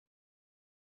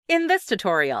In this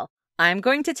tutorial, I'm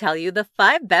going to tell you the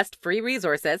 5 best free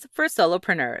resources for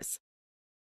solopreneurs.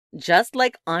 Just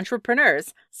like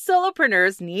entrepreneurs,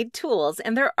 solopreneurs need tools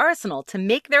in their arsenal to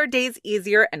make their days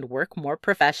easier and work more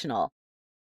professional.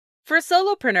 For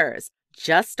solopreneurs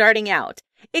just starting out,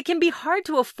 it can be hard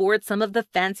to afford some of the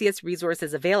fanciest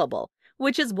resources available,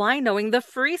 which is why knowing the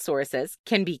free sources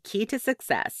can be key to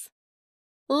success.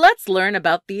 Let's learn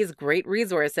about these great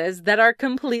resources that are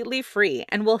completely free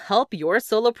and will help your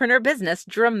solopreneur business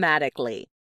dramatically.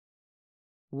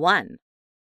 1.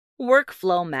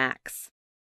 Workflow Max.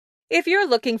 If you're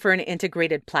looking for an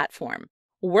integrated platform,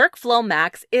 Workflow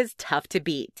Max is tough to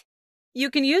beat. You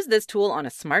can use this tool on a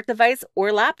smart device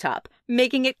or laptop,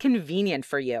 making it convenient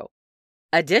for you.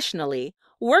 Additionally,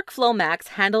 Workflow Max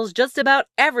handles just about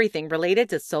everything related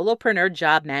to solopreneur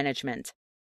job management.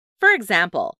 For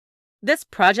example, this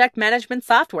project management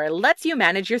software lets you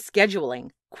manage your scheduling,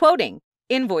 quoting,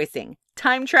 invoicing,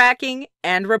 time tracking,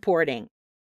 and reporting.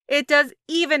 It does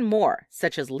even more,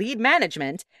 such as lead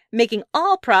management, making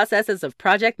all processes of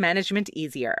project management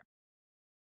easier.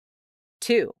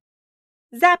 2.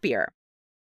 Zapier.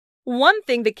 One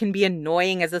thing that can be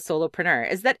annoying as a solopreneur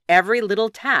is that every little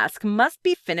task must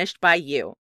be finished by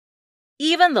you.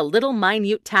 Even the little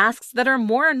minute tasks that are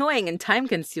more annoying and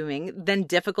time-consuming than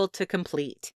difficult to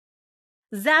complete.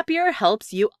 Zapier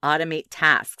helps you automate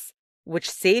tasks, which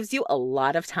saves you a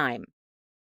lot of time.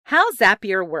 How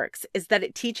Zapier works is that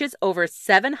it teaches over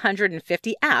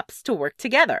 750 apps to work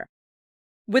together.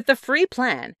 With the free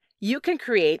plan, you can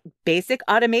create basic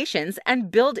automations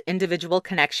and build individual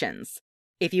connections.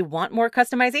 If you want more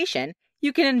customization,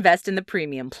 you can invest in the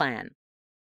premium plan.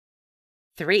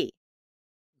 3.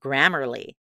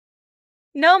 Grammarly.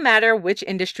 No matter which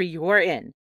industry you're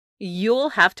in, you'll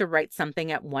have to write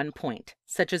something at one point,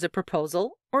 such as a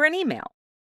proposal or an email.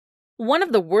 One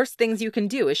of the worst things you can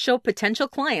do is show potential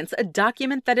clients a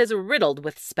document that is riddled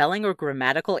with spelling or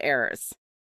grammatical errors.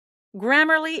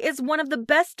 Grammarly is one of the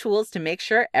best tools to make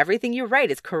sure everything you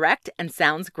write is correct and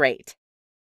sounds great.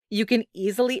 You can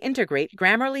easily integrate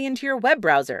Grammarly into your web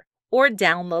browser or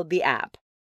download the app.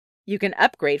 You can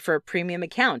upgrade for a premium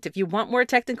account if you want more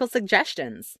technical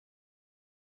suggestions.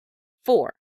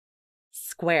 4.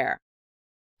 Square.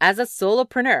 As a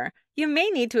solopreneur, you may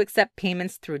need to accept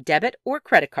payments through debit or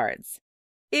credit cards.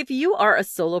 If you are a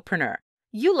solopreneur,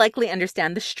 you likely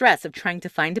understand the stress of trying to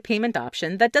find a payment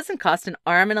option that doesn't cost an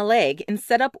arm and a leg in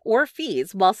setup or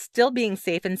fees while still being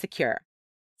safe and secure.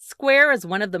 Square is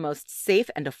one of the most safe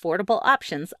and affordable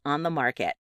options on the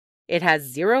market. It has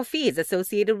 0 fees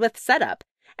associated with setup,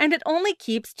 and it only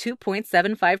keeps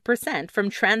 2.75% from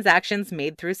transactions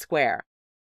made through Square.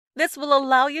 This will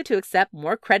allow you to accept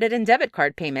more credit and debit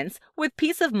card payments with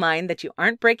peace of mind that you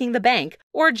aren't breaking the bank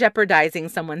or jeopardizing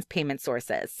someone's payment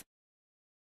sources.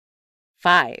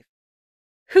 5.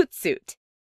 Hootsuite.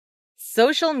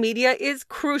 Social media is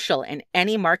crucial in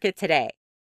any market today.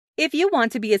 If you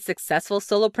want to be a successful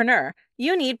solopreneur,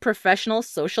 you need professional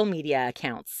social media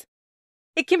accounts.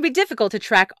 It can be difficult to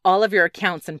track all of your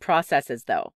accounts and processes,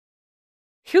 though.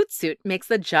 Hootsuite makes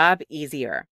the job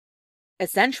easier.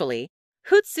 Essentially,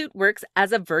 Hootsuite works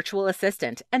as a virtual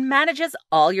assistant and manages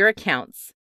all your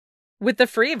accounts. With the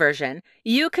free version,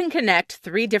 you can connect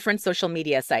 3 different social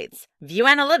media sites, view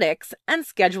analytics, and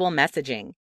schedule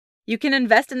messaging. You can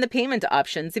invest in the payment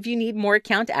options if you need more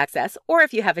account access or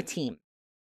if you have a team.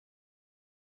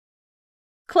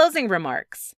 Closing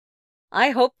remarks. I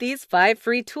hope these 5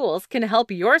 free tools can help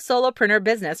your solopreneur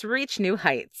business reach new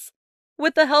heights.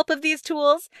 With the help of these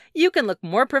tools, you can look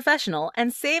more professional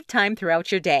and save time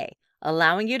throughout your day,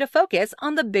 allowing you to focus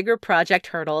on the bigger project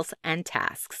hurdles and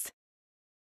tasks.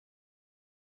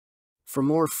 For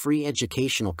more free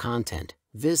educational content,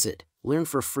 visit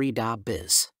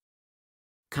learnforfree.biz.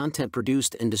 Content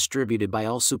produced and distributed by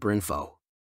AllSuperInfo.